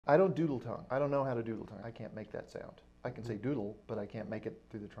I don't doodle tongue. I don't know how to doodle tongue. I can't make that sound. I can say doodle, but I can't make it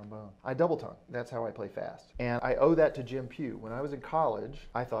through the trombone. I double tongue. That's how I play fast. And I owe that to Jim Pugh. When I was in college,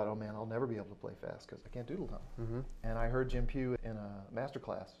 I thought, oh man, I'll never be able to play fast because I can't doodle tongue. And I heard Jim Pugh in a master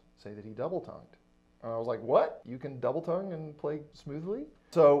class say that he double tongued. And I was like, what? You can double tongue and play smoothly?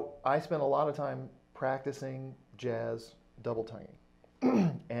 So I spent a lot of time practicing jazz double tonguing.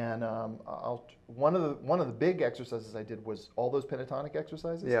 And one of the big exercises I did was all those pentatonic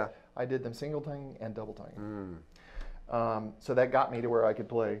exercises. Yeah. I did them single tonguing and double tonguing. So that got me to where I could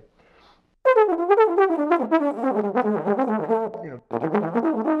play.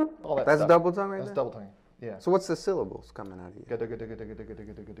 All that That's stuff. double tongue right That's there? double tonguing. Yeah. So what's the syllables coming out of you? Gudda. Gudda.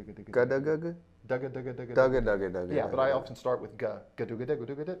 Dugga. Yeah, but I often start with ga.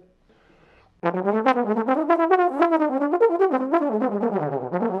 Gadooga.